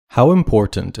How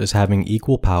important is having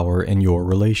equal power in your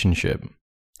relationship?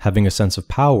 Having a sense of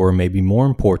power may be more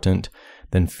important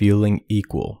than feeling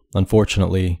equal.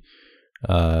 Unfortunately,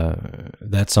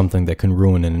 that's something that can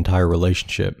ruin an entire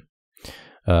relationship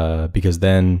because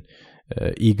then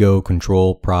ego,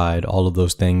 control, pride, all of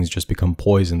those things just become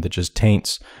poison that just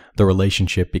taints the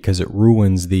relationship because it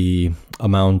ruins the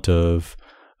amount of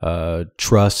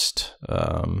trust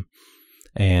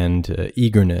and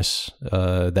eagerness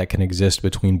that can exist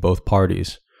between both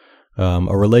parties.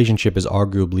 A relationship is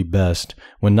arguably best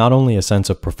when not only a sense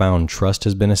of profound trust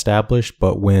has been established,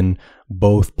 but when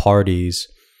both parties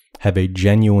have a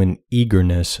genuine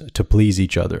eagerness to please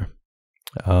each other.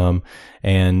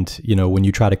 And, you know, when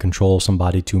you try to control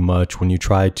somebody too much, when you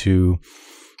try to,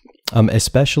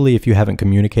 especially if you haven't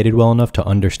communicated well enough to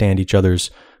understand each other's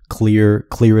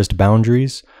clearest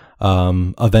boundaries,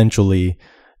 eventually,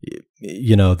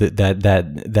 you know,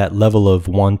 that level of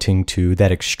wanting to,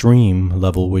 that extreme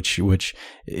level, which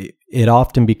it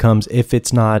often becomes, if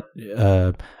it's not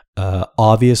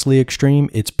obviously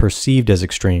extreme, it's perceived as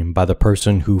extreme by the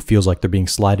person who feels like they're being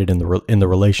slighted in the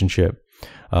relationship.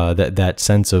 That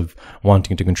sense of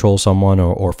wanting to control someone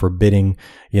or forbidding,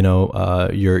 you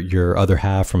know, your other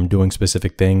half from doing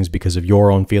specific things because of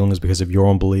your own feelings, because of your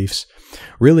own beliefs.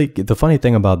 Really, the funny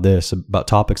thing about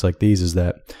topics like these is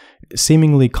that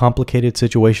seemingly complicated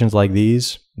situations like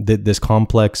these, this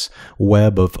complex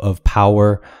web of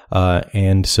power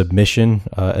and submission,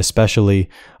 especially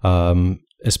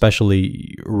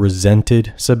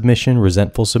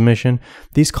resentful submission,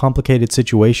 these complicated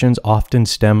situations often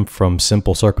stem from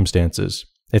simple circumstances.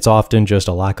 It's often just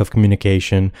a lack of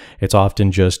communication. It's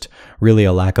often just really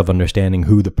a lack of understanding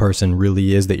who the person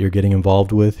really is that you're getting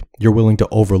involved with. You're willing to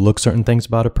overlook certain things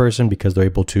about a person because they're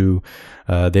able to,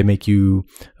 they make you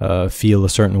feel a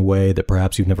certain way that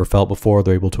perhaps you've never felt before.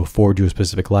 They're able to afford you a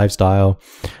specific lifestyle.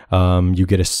 You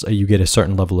get a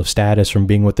certain level of status from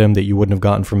being with them that you wouldn't have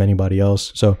gotten from anybody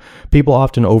else. So people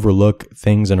often overlook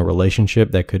things in a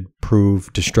relationship that could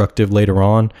prove destructive later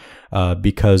on.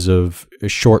 Because of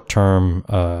short-term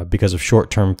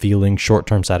feeling,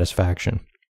 short-term satisfaction.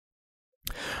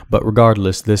 But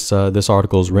regardless, this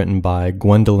article is written by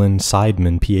Gwendolyn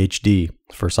Seidman, PhD,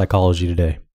 for Psychology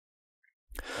Today.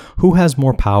 Who has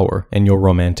more power in your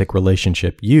romantic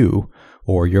relationship, you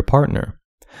or your partner?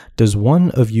 Does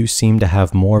one of you seem to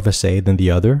have more of a say than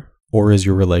the other? Or is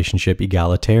your relationship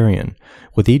egalitarian,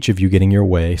 with each of you getting your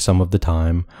way some of the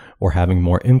time or having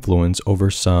more influence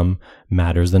over some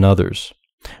matters than others?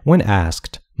 When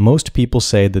asked, most people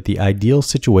say that the ideal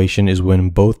situation is when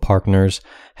both partners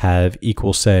have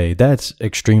equal say. That's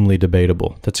extremely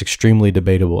debatable.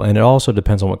 And it also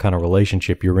depends on what kind of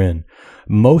relationship you're in.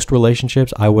 Most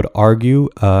relationships, I would argue,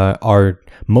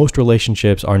 most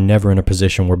relationships are never in a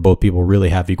position where both people really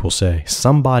have equal say.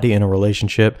 Somebody in a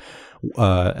relationship,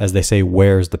 as they say,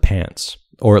 wears the pants,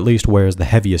 or at least wears the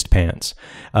heaviest pants.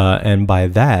 And by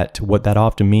that, what that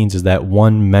often means is that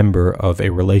one member of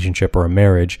a relationship or a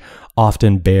marriage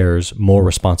often bears more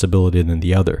responsibility than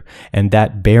the other. And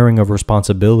that bearing of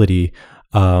responsibility,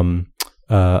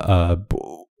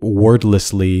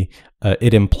 wordlessly,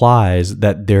 it implies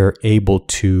that they're able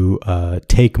to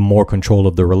take more control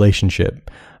of the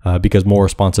relationship because more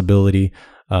responsibility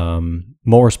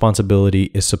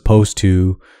is supposed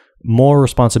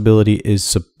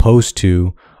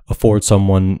to afford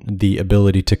someone the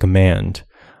ability to command,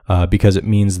 because it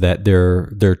means that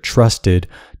they're trusted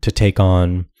to take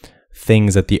on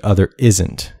things that the other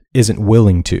isn't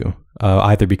willing to,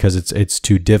 either because it's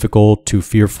too difficult, too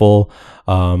fearful,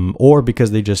 or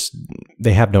because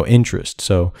they have no interest.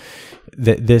 So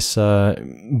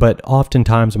but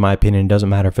oftentimes, in my opinion, it doesn't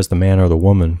matter if it's the man or the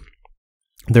woman.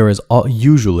 There is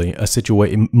usually a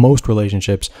situation. Most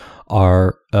relationships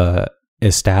are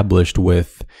established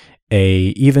with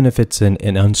even if it's an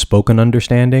unspoken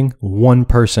understanding, one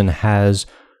person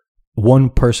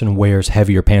wears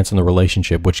heavier pants in the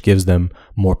relationship, which gives them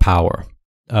more power.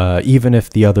 Even if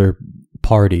the other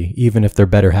party, even if their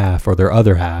better half or their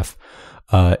other half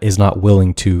is not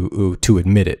willing to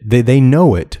admit it. They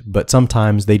know it, but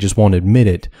sometimes they just won't admit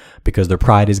it because their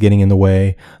pride is getting in the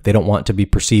way. They don't want to be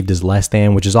perceived as less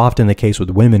than, which is often the case with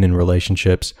women in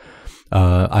relationships.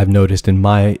 I've noticed in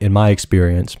my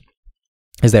experience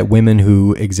is that women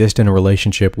who exist in a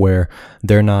relationship where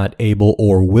they're not able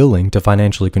or willing to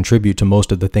financially contribute to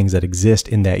most of the things that exist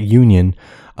in that union,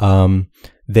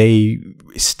 they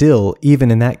still, even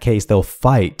in that case, they'll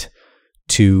fight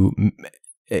to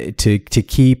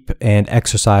keep and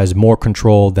exercise more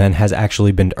control than has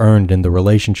actually been earned in the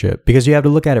relationship. Because you have to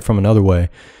look at it from another way.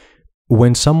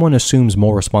 when someone assumes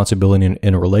more responsibility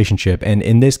in a relationship, and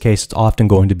in this case, it's often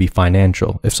going to be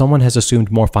financial. If someone has assumed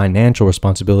more financial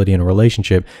responsibility in a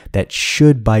relationship, that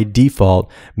should by default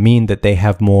mean that they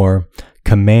have more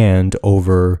command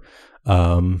over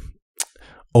the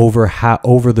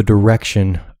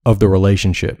direction of the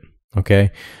relationship.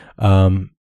 Okay.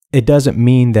 It doesn't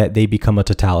mean that they become a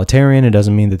totalitarian. It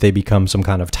doesn't mean that they become some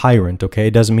kind of tyrant. Okay.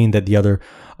 It doesn't mean that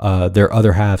their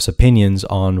other half's opinions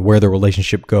on where the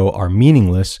relationship go are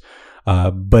meaningless.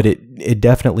 But it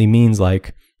definitely means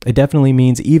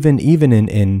even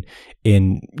in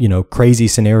crazy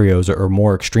scenarios or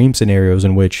more extreme scenarios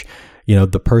in which,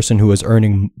 the person who is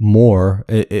earning more,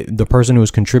 the person who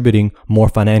is contributing more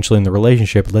financially in the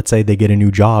relationship, let's say they get a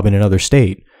new job in another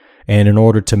state. And in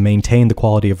order to maintain the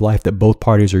quality of life that both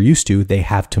parties are used to, they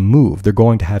have to move. They're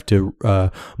going to have to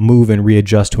move and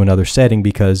readjust to another setting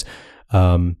because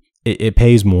it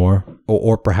pays more,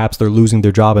 or perhaps they're losing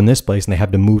their job in this place and they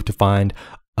have to move to find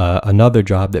another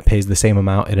job that pays the same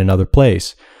amount in another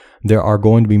place. There are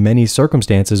going to be many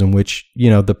circumstances in which,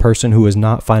 the person who is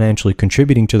not financially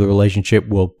contributing to the relationship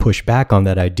will push back on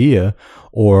that idea,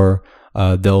 or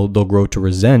they'll grow to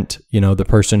resent, the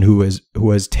person who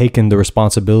has taken the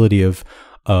responsibility of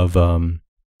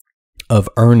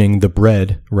earning the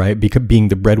bread, right? Because being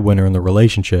the breadwinner in the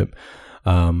relationship,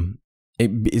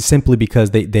 simply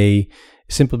because they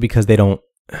don't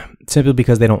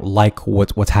like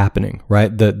what's happening,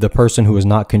 right? The person who is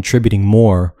not contributing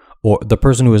more, or the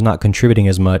person who is not contributing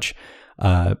as much,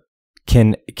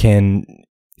 can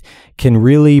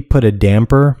really put a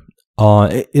damper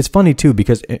on. It's funny too,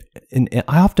 because I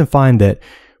often find that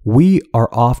we are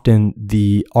often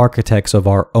the architects of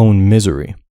our own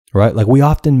misery, right? Like we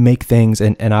often make things,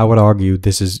 and I would argue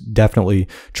this is definitely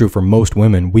true for most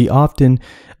women. We often,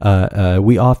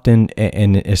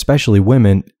 and especially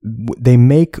women, they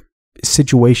make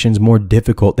situations more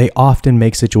difficult. They often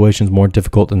make situations more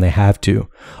difficult than they have to,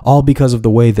 all because of the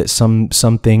way that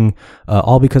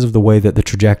all because of the way that the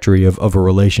trajectory of a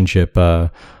relationship,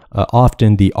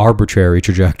 often the arbitrary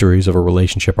trajectories of a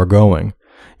relationship are going,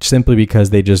 simply because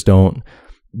they just don't,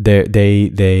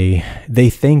 they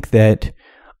think that,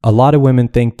 a lot of women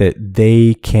think that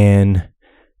they can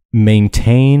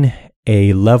maintain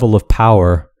a level of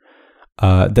power,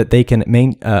 that they can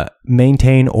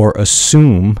maintain or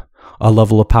assume a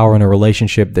level of power in a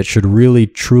relationship that should really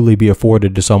truly be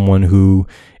afforded to someone who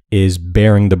is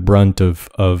bearing the brunt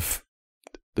of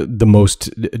the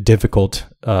most difficult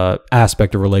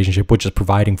aspect of relationship, which is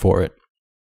providing for it.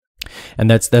 And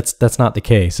that's not the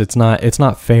case. It's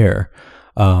not fair.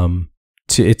 Well,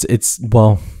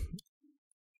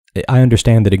 I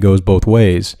understand that it goes both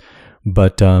ways,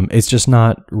 but it's just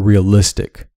not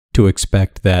realistic to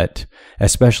expect that,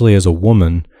 especially as a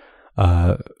woman,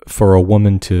 for a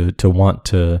woman to want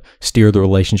to steer the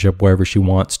relationship wherever she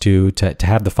wants to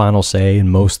have the final say in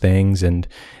most things, and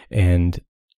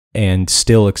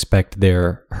still expect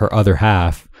her other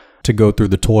half to go through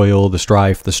the toil, the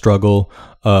strife, the struggle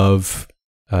of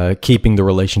keeping the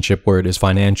relationship where it is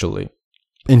financially.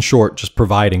 In short, just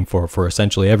providing for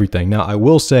essentially everything. Now, I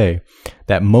will say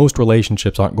that most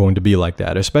relationships aren't going to be like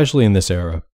that, especially in this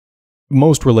era.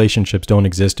 Most relationships don't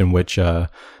exist in which the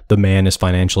man is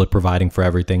financially providing for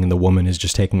everything and the woman is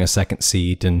just taking a second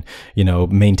seat and,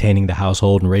 maintaining the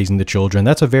household and raising the children.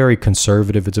 That's a very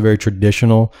conservative, it's a very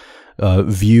traditional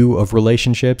view of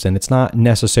relationships, and it's not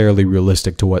necessarily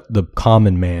realistic to what the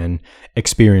common man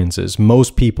experiences.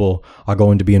 Most people are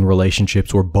going to be in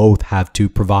relationships where both have to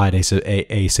provide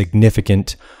a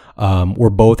significant,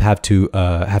 where both have to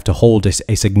hold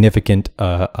a significant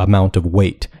amount of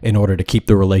weight in order to keep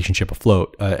the relationship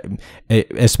afloat,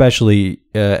 especially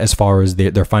as far as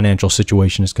their financial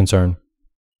situation is concerned.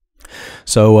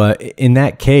 So in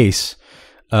that case,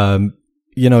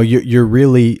 you're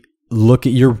really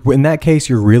looking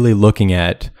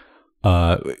at,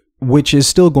 which is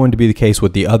still going to be the case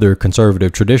with the other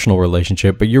conservative traditional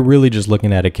relationship, but you're really just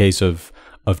looking at a case of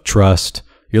trust.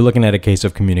 You're looking at a case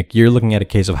of you're looking at a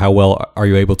case of how well are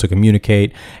you able to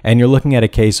communicate, and you're looking at a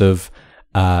case of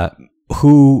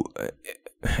who's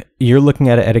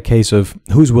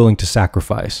willing to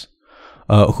sacrifice,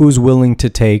 who's willing to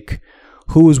take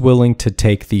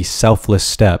the selfless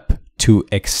step to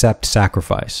accept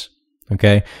sacrifice.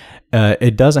 Okay.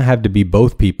 It doesn't have to be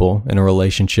both people in a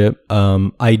relationship.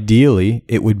 Ideally,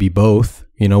 it would be both.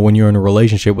 When you're in a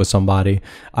relationship with somebody,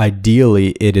 ideally,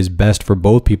 it is best for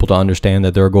both people to understand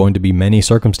that there are going to be many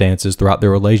circumstances throughout their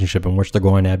relationship in which they're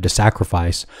going to have to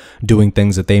sacrifice doing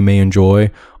things that they may enjoy,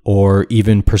 or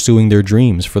even pursuing their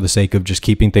dreams for the sake of just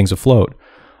keeping things afloat.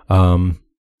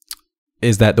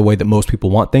 Is that the way that most people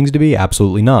want things to be?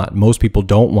 Absolutely not. Most people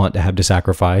don't want to have to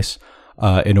sacrifice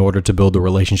in order to build the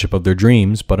relationship of their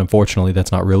dreams, but unfortunately,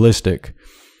 that's not realistic.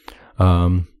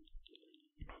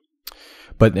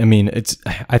 But I mean,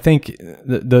 I think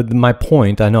my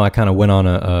point, I know I kind of went on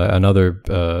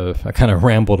I kind of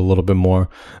rambled a little bit more.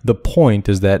 The point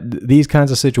is that these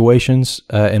kinds of situations,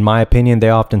 in my opinion, they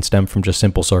often stem from just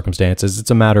simple circumstances. It's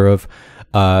a matter of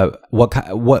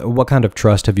what kind of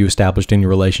trust have you established in your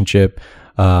relationship,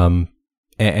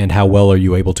 and how well are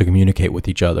you able to communicate with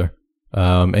each other.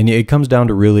 And it comes down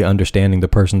to really understanding the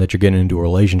person that you're getting into a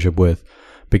relationship with,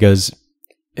 because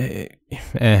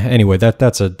anyway,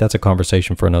 that's a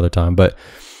conversation for another time. But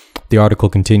the article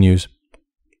continues.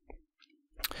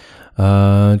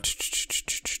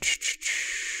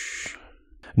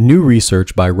 New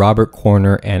research by Robert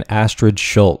Corner and Astrid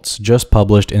Schultz, just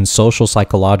published in Social,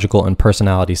 Psychological, and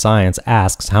Personality Science,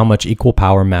 asks how much equal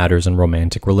power matters in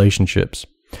romantic relationships.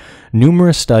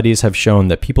 Numerous studies have shown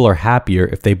that people are happier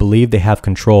if they believe they have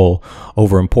control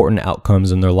over important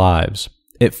outcomes in their lives.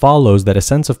 It follows that a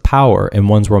sense of power in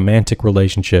one's romantic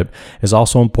relationship is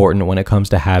also important when it comes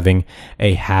to having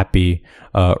a happy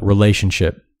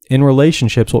relationship. In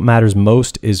relationships, what matters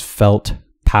most is felt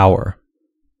power.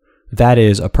 That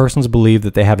is, a person's belief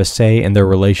that they have a say in their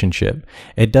relationship.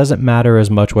 It doesn't matter as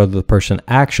much whether the person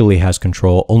actually has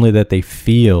control, only that they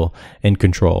feel in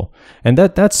control. And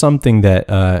that's something that,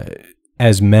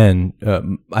 as men,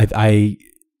 I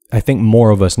think more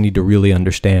of us need to really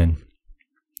understand.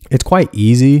 It's quite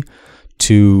easy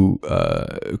to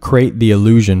create the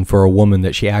illusion for a woman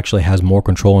that she actually has more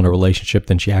control in a relationship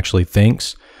than she actually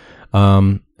thinks,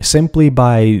 simply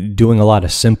by doing a lot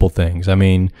of simple things. I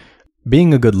mean,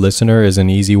 being a good listener is an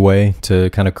easy way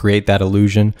to kind of create that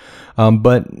illusion.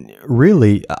 But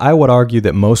really, I would argue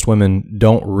that most women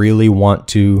don't really want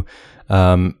to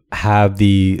have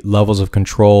the levels of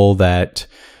control that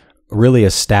really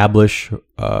establish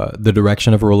the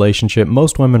direction of a relationship.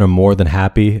 Most women are more than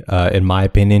happy, in my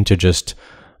opinion, to just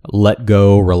let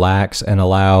go, relax, and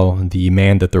allow the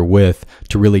man that they're with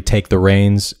to really take the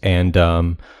reins and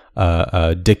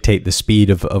dictate the speed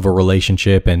of a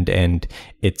relationship and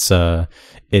its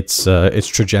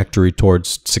trajectory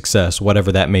towards success,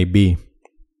 whatever that may be.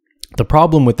 The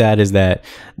problem with that is that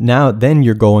then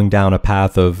you're going down a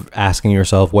path of asking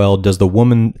yourself, well, does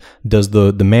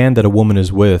the man that a woman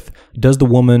is with, does a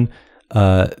woman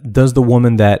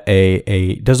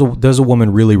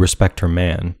really respect her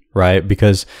man, right?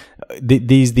 Because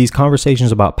these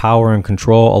conversations about power and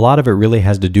control, a lot of it really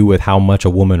has to do with how much a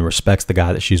woman respects the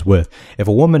guy that she's with. If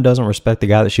a woman doesn't respect the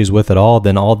guy that she's with at all,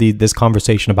 then this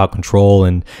conversation about control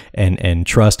and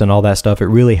trust and all that stuff, it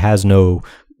really has no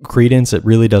credence. It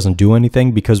really doesn't do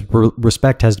anything, because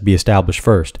respect has to be established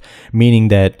first, meaning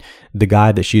that the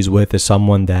guy that she's with is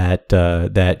someone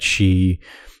that she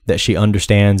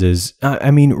understands is,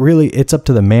 I mean, really, it's up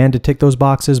to the man to tick those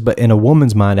boxes. But in a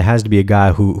woman's mind, it has to be a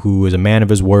guy who is a man of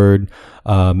his word,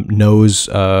 knows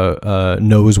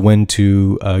when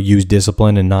to use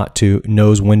discipline and not to,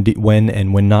 knows when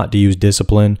and when not to use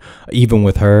discipline, even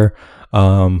with her.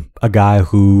 A guy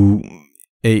who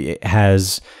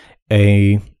has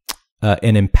an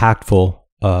impactful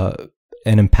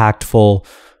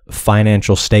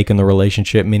financial stake in the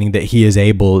relationship, meaning that he's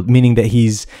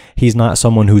not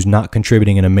someone who's not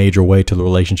contributing in a major way to the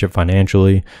relationship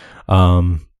financially.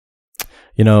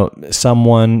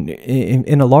 Someone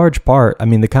in a large part, I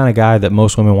mean, the kind of guy that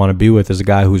most women want to be with is a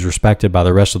guy who's respected by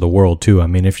the rest of the world too. I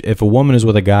mean, if a woman is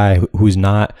with a guy who's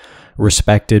not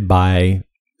respected by,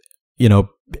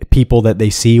 people that they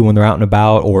see when they're out and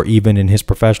about, or even in his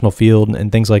professional field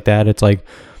and things like that, it's like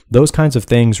those kinds of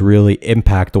things really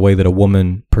impact the way that a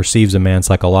woman perceives a man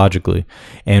psychologically.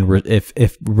 And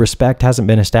if respect hasn't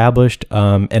been established,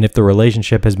 and if the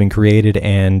relationship has been created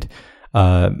and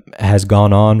has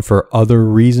gone on for other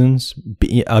reasons,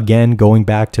 again, going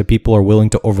back to people are willing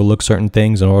to overlook certain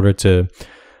things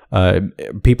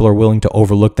people are willing to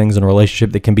overlook things in a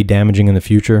relationship that can be damaging in the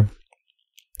future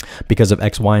because of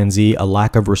X, Y, and Z, a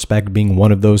lack of respect being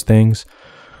one of those things.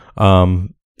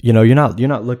 You're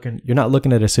not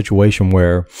looking at a situation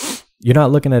where you're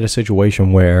not looking at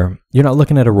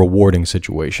a rewarding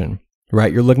situation,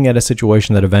 right? You're looking at a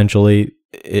situation that eventually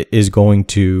is going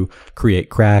to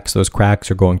create cracks. Those cracks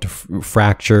are going to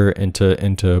fracture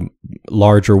into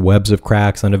larger webs of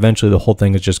cracks, and eventually the whole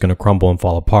thing is just going to crumble and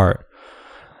fall apart.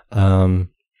 But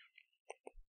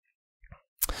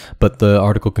the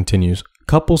article continues.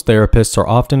 Couples therapists are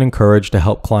often encouraged to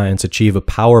help clients achieve a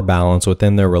power balance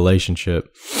within their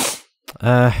relationship.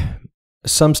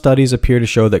 Some studies appear to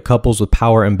show that couples with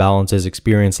power imbalances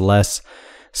experience less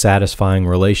satisfying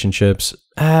relationships.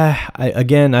 A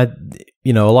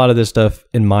lot of this stuff,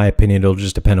 in my opinion, it'll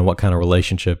just depend on what kind of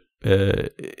relationship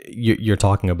you're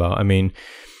talking about. I mean,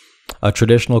 a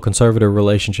traditional conservative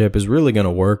relationship is really going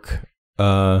to work.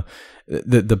 In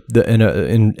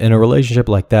a relationship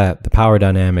like that, the power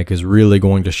dynamic is really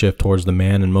going to shift towards the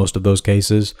man in most of those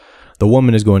cases. The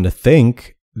woman is going to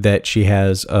think that she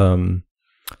has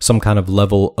some kind of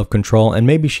level of control, and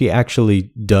maybe she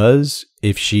actually does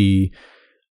if she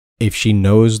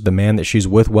knows the man that she's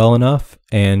with well enough,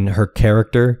 and her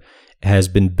character has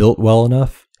been built well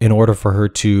enough in order for her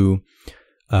to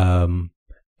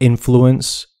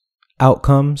influence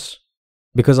outcomes.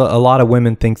 Because a lot of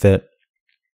women think that,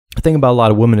 the thing about a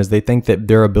lot of women is they think that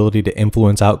their ability to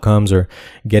influence outcomes or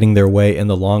getting their way in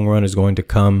the long run is going to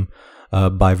come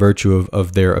by virtue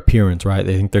of their appearance, right?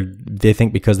 They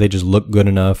think because they just look good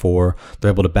enough, or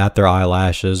they're able to bat their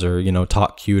eyelashes, or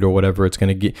talk cute, or whatever, that's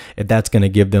going to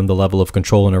give them the level of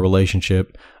control in a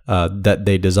relationship that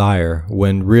they desire.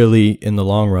 When really, in the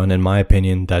long run, in my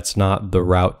opinion, that's not the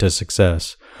route to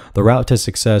success. The route to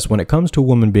success, when it comes to a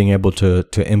woman being able to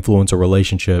influence a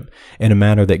relationship in a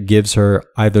manner that gives her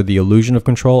either the illusion of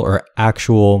control or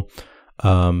actual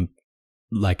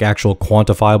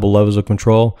quantifiable levels of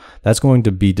control, that's going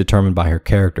to be determined by her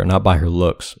character, not by her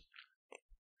looks.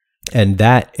 And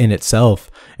that in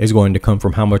itself is going to come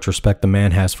from how much respect the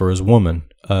man has for his woman.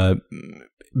 And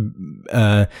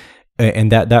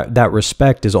that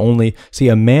respect is only,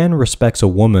 a man respects a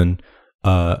woman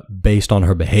based on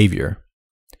her behavior.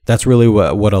 That's really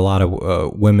what a lot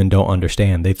of women don't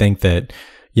understand. They think that,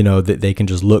 that they can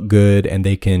just look good and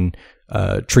they can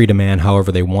treat a man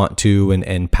however they want to,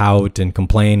 and pout and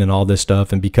complain and all this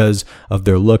stuff. And because of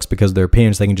their looks, because of their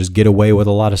appearance, they can just get away with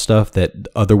a lot of stuff that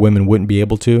other women wouldn't be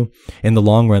able to. In the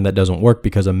long run, that doesn't work,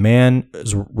 because a man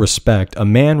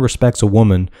respects a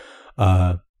woman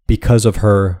because of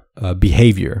her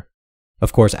behavior.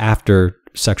 Of course, after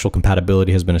sexual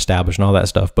compatibility has been established and all that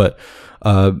stuff. But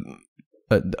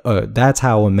that's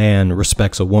how a man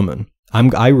respects a woman.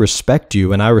 I respect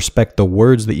you, and I respect the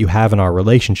words that you have in our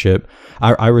relationship.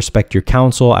 I respect your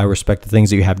counsel. I respect the things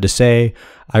that you have to say.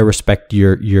 I respect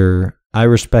I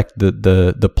respect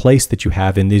the place that you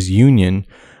have in this union,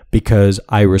 because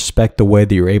I respect the way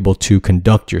that you're able to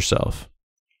conduct yourself.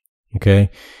 Okay?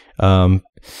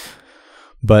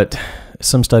 But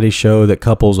some studies show that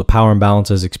couples with power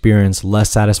imbalances experience less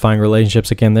satisfying relationships.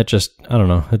 Again, I don't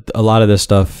know. A lot of this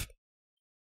stuff,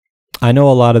 I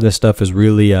know a lot of this stuff is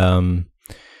really,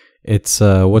 what's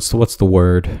the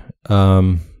word?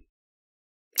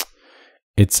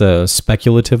 It's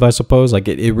speculative, I suppose. Like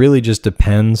it really just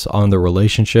depends on the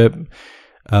relationship.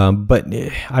 But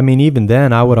I mean, even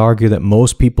then, I would argue that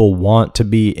most people want to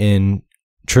be in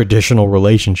traditional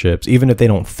relationships. Even if they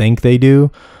don't think they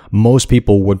do, most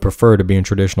people would prefer to be in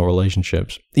traditional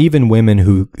relationships. Even women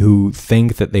who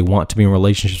think that they want to be in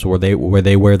relationships where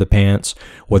they wear the pants,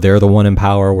 where they're the one in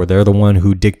power, where they're the one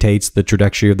who dictates the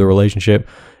trajectory of the relationship,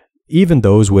 even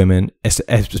those women,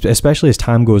 especially as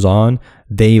time goes on,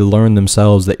 they learn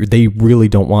themselves that they really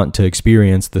don't want to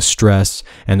experience the stress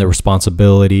and the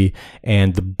responsibility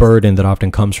and the burden that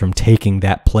often comes from taking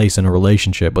that place in a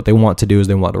relationship. What they want to do is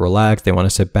they want to relax, they want to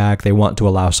sit back, they want to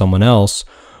allow someone else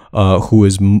who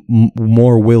is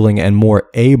more willing and more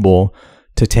able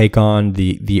to take on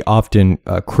the often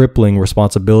crippling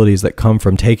responsibilities that come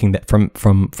from taking that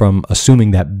from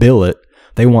assuming that billet.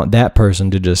 They want that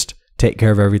person to just take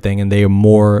care of everything, and they are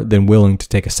more than willing to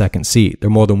take a second seat. They're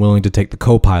more than willing to take the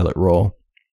co-pilot role.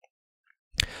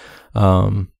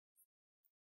 But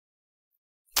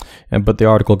the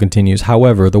article continues,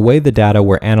 however, the way the data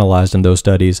were analyzed in those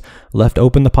studies left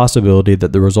open the possibility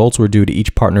that the results were due to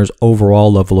each partner's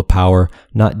overall level of power,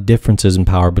 not differences in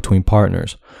power between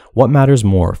partners. What matters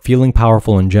more, feeling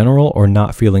powerful in general or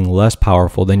not feeling less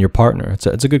powerful than your partner? It's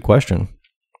a good question.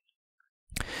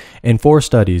 In 4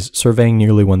 studies surveying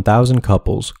nearly 1,000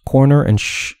 couples, Corner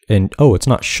it's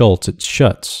not Schultz, it's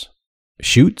Schutz.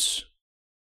 Schutz?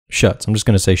 Schutz. I'm just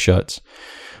going to say Schutz.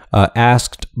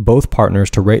 Asked both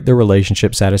partners to rate their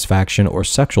relationship satisfaction or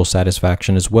sexual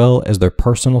satisfaction, as well as their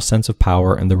personal sense of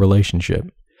power in the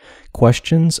relationship.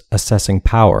 Questions assessing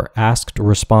power asked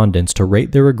respondents to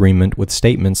rate their agreement with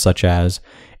statements such as,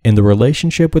 in the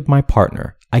relationship with my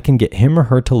partner, I can get him or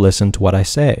her to listen to what I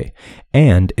say,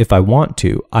 and if I want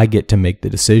to, I get to make the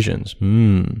decisions.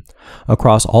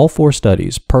 Across all 4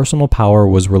 studies, personal power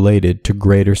was related to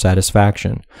greater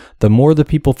satisfaction. The more the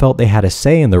people felt they had a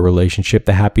say in the relationship,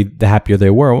 the happier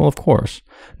they were. Well, of course.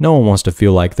 No one wants to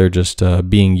feel like they're just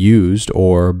being used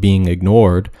or being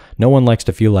ignored. No one likes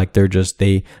to feel like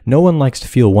no one likes to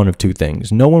feel one of two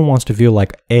things. No one wants to feel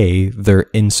like A, they're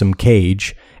in some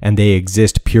cage and they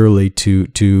exist purely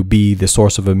to be the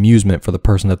source of amusement for the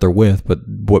person that they're with,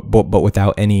 but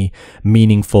without any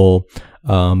meaningful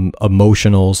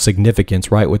emotional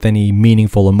significance, right? With any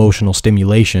meaningful emotional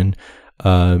stimulation.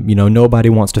 Nobody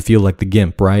wants to feel like the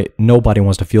gimp, right? Nobody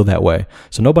wants to feel that way.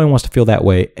 So nobody wants to feel that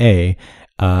way, A.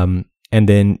 And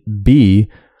then B,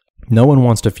 no one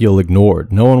wants to feel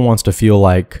ignored. No one wants to feel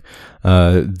like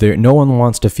no one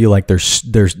wants to feel like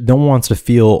no one wants to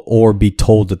feel or be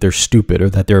told that they're stupid or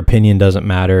that their opinion doesn't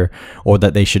matter or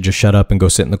that they should just shut up and go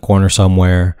sit in the corner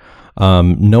somewhere.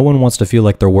 No one wants to feel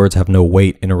like their words have no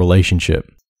weight in a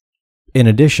relationship. In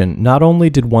addition, not only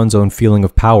did one's own feeling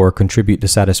of power contribute to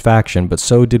satisfaction, but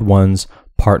so did one's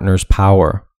partner's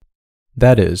power.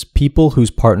 That is, people whose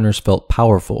partners felt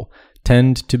powerful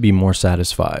tend to be more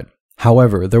satisfied.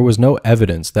 However, there was no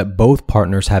evidence that both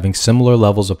partners having similar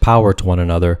levels of power to one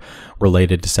another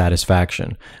related to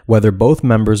satisfaction. Whether both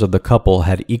members of the couple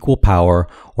had equal power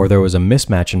or there was a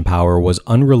mismatch in power was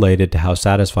unrelated to how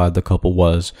satisfied the couple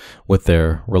was with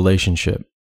their relationship.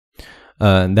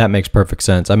 That makes perfect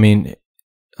sense. I mean,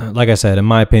 like I said, in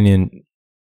my opinion,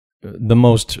 the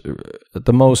most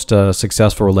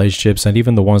successful relationships, and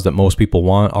even the ones that most people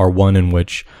want, are one in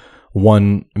which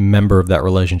one member of that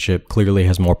relationship clearly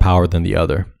has more power than the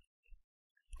other.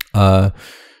 Most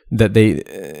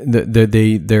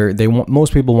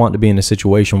people want to be in a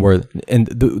situation where, and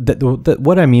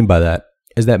what I mean by that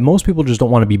is that most people just don't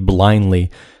want to be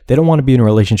they don't want to be in a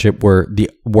relationship where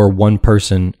one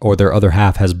person or their other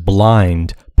half has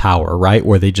blind power, right?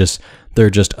 Where they're just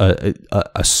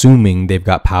assuming they've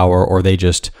got power, or they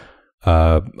just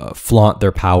flaunt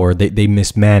their power. They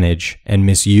mismanage and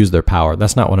misuse their power.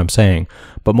 That's not what I'm saying.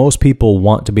 But most people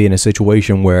want to be in a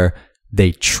situation where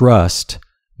they trust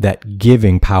that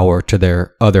giving power to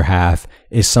their other half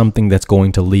is something that's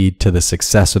going to lead to the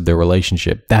success of their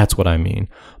relationship. That's what I mean.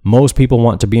 Most people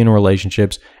want to be in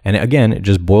relationships, and again, it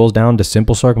just boils down to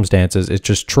simple circumstances. It's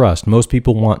just trust. Most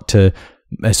people want to,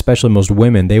 especially most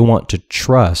women, they want to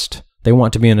trust. They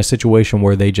want to be in a situation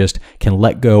where they just can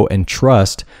let go and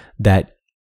trust that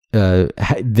that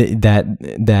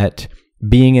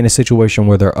being in a situation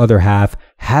where their other half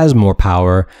has more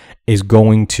power is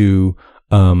going to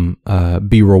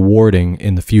be rewarding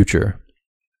in the future.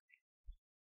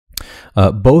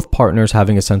 Both partners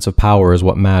having a sense of power is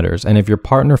what matters, and if your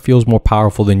partner feels more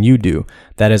powerful than you do,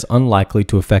 that is unlikely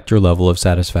to affect your level of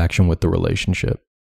satisfaction with the relationship.